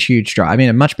huge, huge draw. I mean,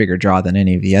 a much bigger draw than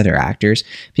any of the other actors.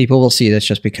 People will see this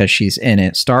just because she's in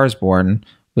it. Stars Born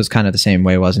was kind of the same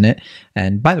way, wasn't it?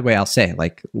 And by the way, I'll say,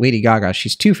 like, Lady Gaga,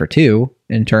 she's 2 for 2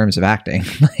 in terms of acting.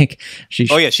 Like,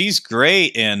 she's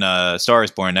great in Star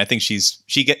is Born. I think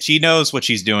she knows what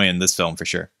she's doing in this film for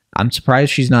sure. I'm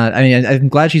surprised she's not. I mean, I'm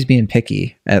glad she's being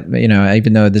picky. You know,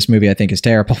 even though this movie I think is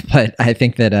terrible, but I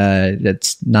think that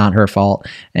it's not her fault,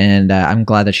 and I'm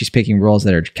glad that she's picking roles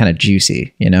that are kind of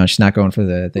juicy. You know, she's not going for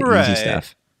the easy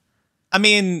stuff. I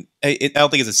mean, I don't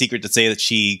think it's a secret to say that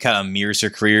she kind of mirrors her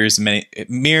careers. It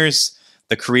mirrors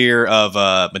the career of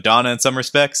Madonna in some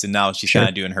respects, and now she's kind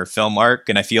of doing her film arc.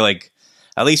 And I feel like,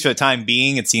 at least for the time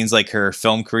being, it seems like her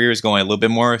film career is going a little bit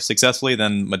more successfully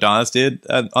than Madonna's did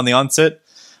on the onset.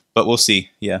 But we'll see.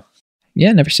 Yeah,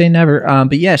 never say never.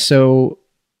 But yeah, so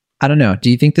I don't know. Do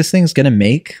you think this thing's gonna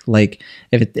make, like,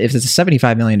 if it's a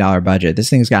 $75 million budget, this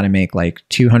thing's got to make like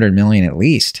 $200 million at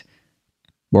least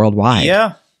worldwide?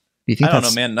 Yeah. Do you think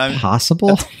that's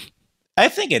possible? I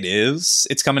think it is.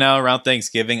 It's coming out around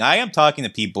Thanksgiving. I am talking to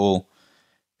people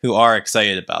who are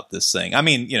excited about this thing. I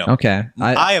mean, you know, okay.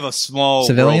 I have a small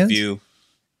worldview.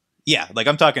 Yeah, like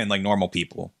I'm talking like normal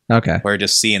people. Okay. Who are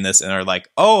just seeing this and are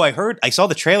like, oh, I saw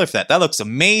the trailer for that. That looks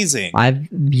amazing.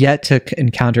 I've yet to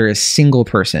encounter a single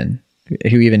person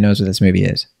who even knows what this movie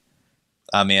is.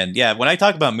 Man, yeah. When I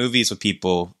talk about movies with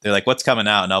people, they're like, "What's coming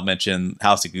out?" And I'll mention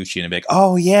House of Gucci, and they'll be like,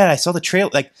 "Oh yeah, I saw the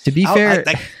trailer." Like, to be fair,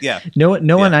 yeah. No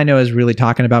one I know is really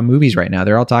talking about movies right now.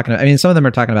 They're all talking. I mean, some of them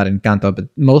are talking about Encanto, but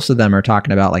most of them are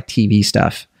talking about like TV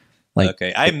stuff. Like,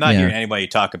 okay, I'm not hearing anybody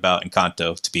talk about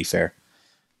Encanto. To be fair.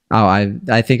 Oh,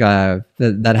 I think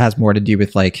that has more to do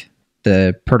with like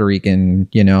the Puerto Rican,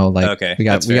 you know, like we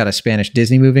got a Spanish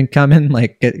Disney movie coming.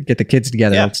 Like get the kids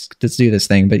together. Yeah. Let's do this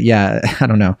thing. But yeah, I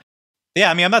don't know. Yeah,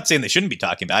 I mean, I'm not saying they shouldn't be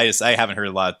talking about it. I haven't heard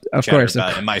a lot of chatter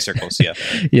about it in my circles. Yeah.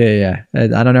 yeah. I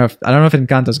don't know if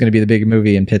Encanto is going to be the big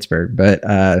movie in Pittsburgh, but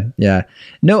yeah.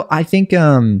 No, I think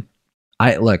when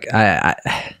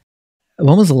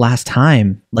was the last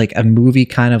time like a movie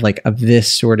kind of like of this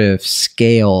sort of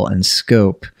scale and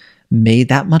scope made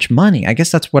that much money? I guess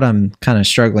that's what I'm kind of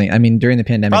struggling. I mean, during the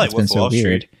pandemic, it's been so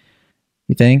weird.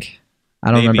 You think?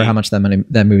 I don't remember how much that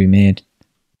movie made.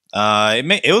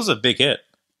 It was a big hit.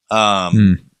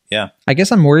 Yeah. I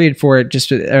guess I'm worried for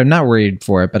it. Or not worried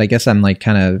for it, but I guess I'm like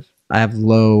kind of I have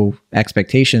low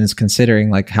expectations considering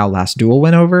like how Last Duel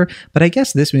went over. But I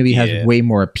guess this movie has way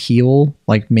more appeal,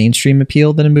 like mainstream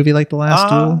appeal, than a movie like The Last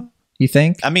Duel. You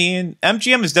think? I mean,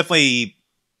 MGM is definitely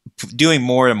doing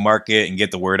more to market and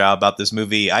get the word out about this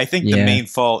movie. I think the main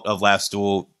fault of Last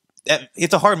Duel,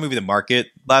 it's a hard movie to market,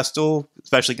 Last Duel,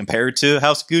 especially compared to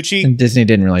House of Gucci. And Disney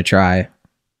didn't really try.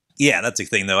 Yeah, that's the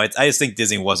thing, though. I just think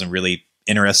Disney wasn't really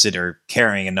interested or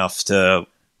caring enough to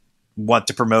want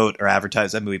to promote or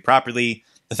advertise that movie properly.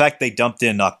 The fact they dumped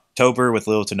in October with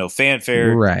little to no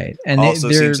fanfare, right, and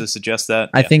also seems to suggest that.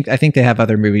 I think they have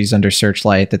other movies under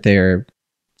Searchlight that they're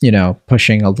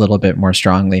pushing a little bit more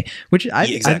strongly, which I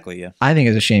think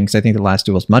is a shame because I think The Last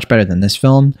Duel is much better than this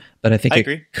film, but I think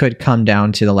it could come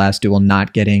down to The Last Duel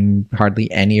not getting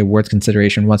hardly any awards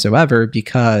consideration whatsoever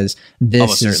because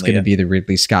this is going to be the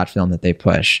Ridley Scott film that they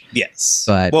push. Yes.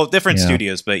 But, different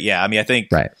studios, but yeah, I mean, I think...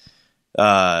 Right.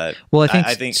 I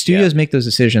think studios make those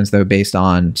decisions, though, based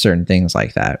on certain things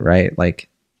like that, right? Like,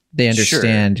 they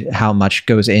understand how much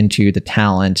goes into the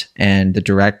talent and the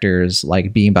directors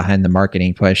like being behind the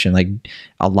marketing push. And like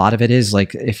a lot of it is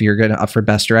like, if you're going to up for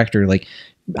best director, like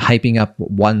hyping up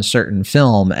one certain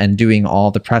film and doing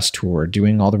all the press tour,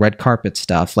 doing all the red carpet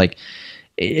stuff. Like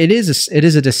it is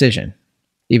a decision,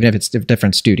 even if it's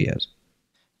different studios.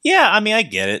 Yeah. I mean, I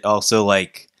get it. Also,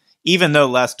 like, even though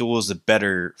Last Duel is a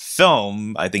better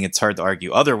film, I think it's hard to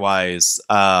argue otherwise.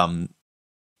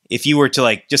 If you were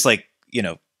to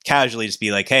casually just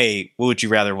be like, hey, what would you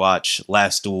rather watch,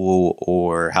 Last Duel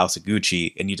or House of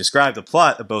Gucci? And you describe the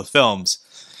plot of both films,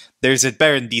 there's a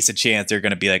better than decent chance they're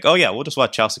going to be like, oh yeah, we'll just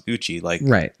watch House of Gucci. Like,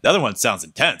 right. The other one sounds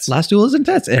intense. Last Duel is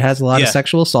intense. It has a lot of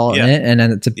sexual assault in it. And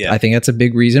I think that's a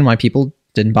big reason why people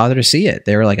didn't bother to see it.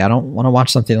 They were like, I don't want to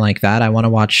watch something like that. I want to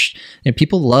watch,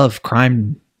 people love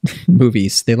crime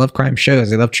movies. They love crime shows.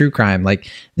 They love true crime. Like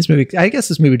this movie, I guess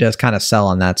this movie does kind of sell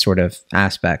on that sort of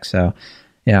aspect. So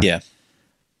yeah. Yeah.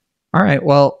 All right.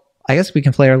 Well, I guess we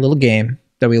can play our little game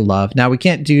that we love. Now, we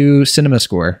can't do cinema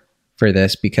score for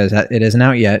this because it isn't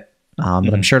out yet,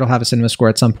 but I'm sure it'll have a cinema score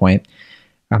at some point.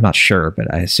 I'm not sure,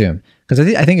 but I assume. Because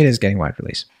I think it is getting wide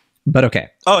release. But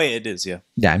okay. Oh, yeah, it is, yeah.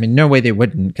 Yeah, I mean, no way they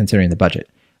wouldn't, considering the budget.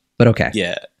 But okay.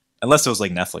 Yeah, unless it was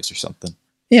like Netflix or something.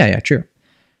 Yeah, true.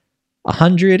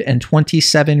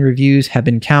 127 reviews have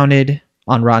been counted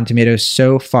on Rotten Tomatoes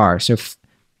so far. So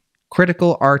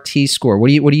critical RT score. What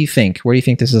do you think? Where do you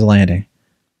think this is landing?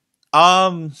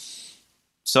 So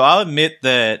I'll admit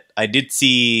that I did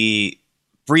see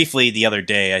briefly the other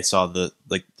day. I saw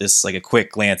a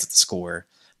quick glance at the score.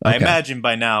 Okay. I imagine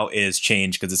by now it has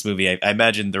changed because this movie. I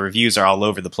imagine the reviews are all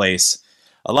over the place.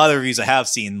 A lot of the reviews I have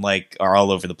seen are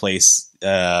all over the place.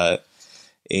 And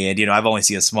I've only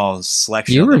seen a small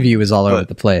selection. Your review is all over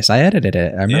the place. I edited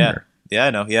it. I remember. Yeah, I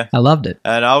know. Yeah, I loved it.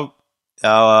 And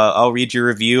I'll read your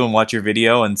review and watch your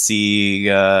video and see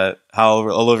how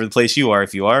all over the place you are,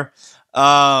 if you are.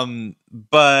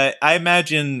 But I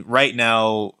imagine right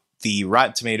now the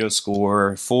Rotten Tomatoes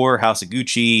score for House of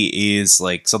Gucci is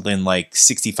like something like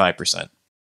 65%.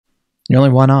 You're only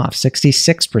one off,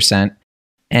 66%.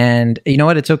 And you know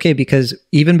what? It's okay because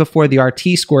even before the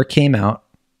RT score came out,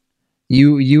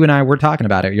 you and I were talking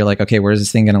about it. You're like, okay, where's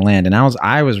this thing going to land? And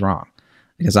I was wrong.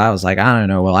 Because I was like, I don't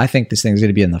know. Well, I think this thing's going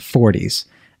to be in the 40s.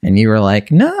 And you were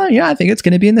like, no, yeah, I think it's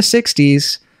going to be in the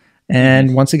 60s.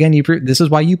 And once again, this is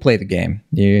why you play the game.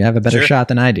 You have a better shot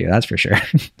than I do. That's for sure.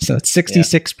 So it's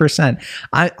 66%.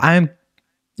 I'm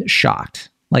shocked.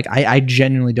 Like, I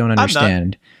genuinely don't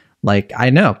understand. Like,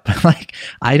 I know, but like,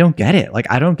 I don't get it. Like,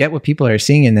 I don't get what people are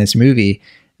seeing in this movie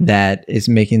that is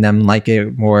making them like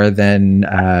it more than,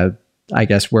 I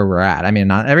guess, where we're at. I mean,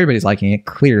 not everybody's liking it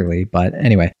clearly, but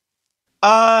anyway.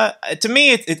 To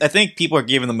me, I think people are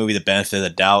giving the movie the benefit of the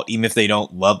doubt, even if they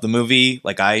don't love the movie.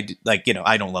 I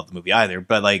don't love the movie either,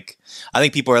 but like, I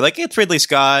think people are like, it's Ridley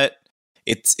Scott.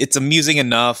 It's amusing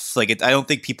enough. Like, I don't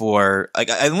think people are like,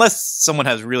 unless someone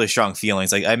has really strong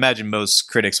feelings. Like, I imagine most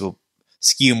critics will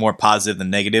skew more positive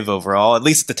than negative overall, at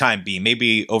least at the time being.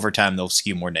 Maybe over time they'll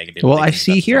skew more negative. Well, I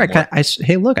see here,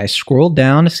 hey, look, I scrolled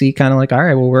down to see kind of like, all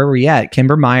right, well, where are we at?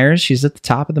 Kimber Myers, she's at the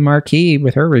top of the marquee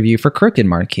with her review for Crooked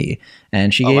Marquee,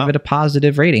 and she gave it a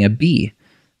positive rating, a B.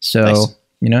 So,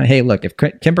 nice. Hey, look, if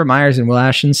Kimber Myers and Will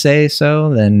Ashton say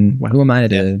so, then who am I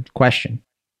to question?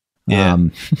 Yeah. We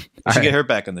should get her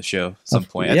back on the show at some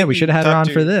point. Yeah, we should have had her on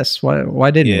for this. Why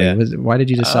didn't we? Why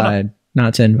did you decide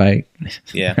not to invite?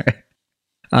 Yeah.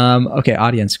 Okay,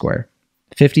 audience score.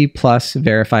 50 plus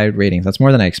verified ratings. That's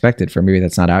more than I expected for a movie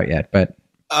that's not out yet, but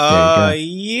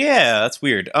yeah, that's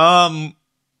weird.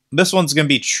 This one's gonna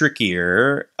be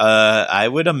trickier. I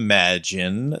would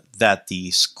imagine that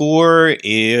the score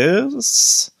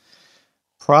is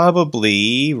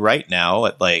probably right now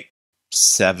at like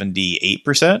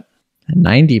 78%.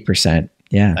 90%.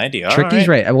 Yeah. 90. All Tricky's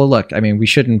right. right. Well, look, I mean, we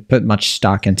shouldn't put much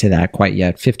stock into that quite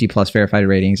yet. 50 plus verified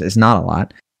ratings is not a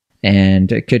lot. And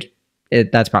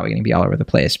that's probably going to be all over the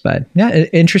place. But yeah,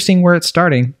 interesting where it's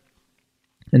starting.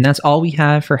 And that's all we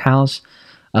have for House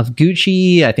of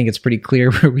Gucci. I think it's pretty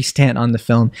clear where we stand on the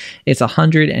film. It's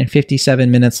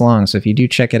 157 minutes long. So if you do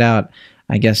check it out,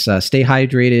 I guess stay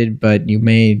hydrated, but you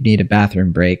may need a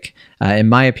bathroom break. In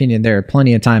my opinion, there are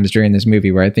plenty of times during this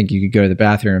movie where I think you could go to the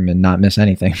bathroom and not miss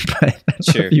anything. But I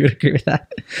don't know if you would agree with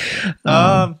that.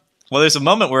 Well, there's a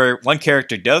moment where one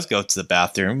character does go to the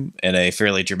bathroom in a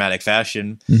fairly dramatic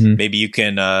fashion. Mm-hmm. Maybe you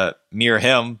can mirror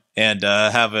him and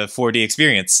have a 4D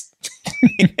experience.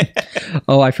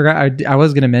 Oh, I forgot. I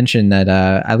was going to mention that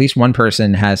at least one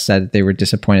person has said that they were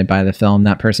disappointed by the film.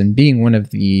 That person being one of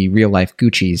the real life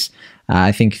Gucci's.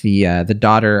 I think the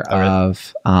daughter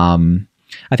of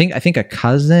I think a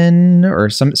cousin or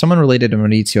someone related to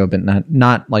Maurizio, but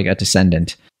not like a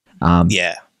descendant.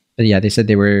 Yeah. But yeah, they said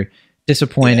they were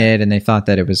disappointed and they thought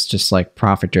that it was just like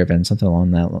profit driven, something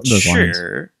along those lines.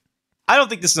 Sure. I don't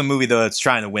think this is a movie though that's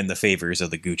trying to win the favors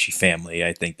of the Gucci family.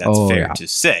 I think that's fair to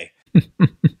say.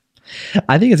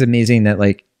 I think it's amazing that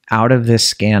like out of this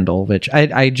scandal, which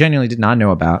I genuinely did not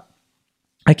know about,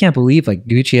 I can't believe like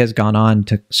Gucci has gone on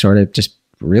to sort of just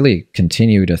really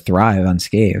continue to thrive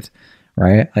unscathed,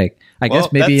 right? Like I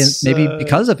guess maybe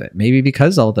because of it, maybe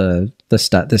because all this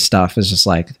stuff is just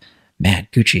like, man,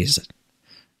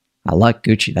 I like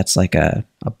Gucci. That's like a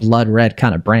blood red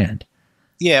kind of brand.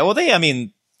 Yeah, well,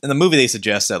 in the movie they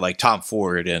suggest that like Tom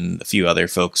Ford and a few other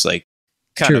folks like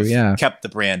kept the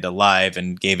brand alive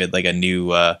and gave it like a new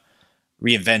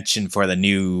reinvention for the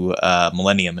new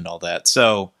millennium and all that.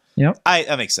 So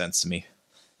that makes sense to me.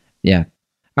 Yeah.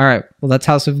 All right. Well, that's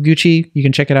House of Gucci. You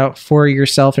can check it out for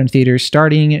yourself in theaters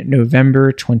starting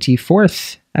November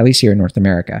 24th, at least here in North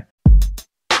America.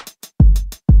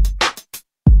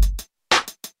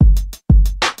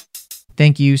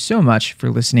 Thank you so much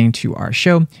for listening to our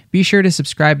show. Be sure to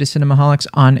subscribe to Cinemaholics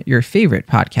on your favorite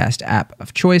podcast app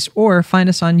of choice or find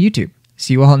us on YouTube.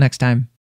 See you all next time.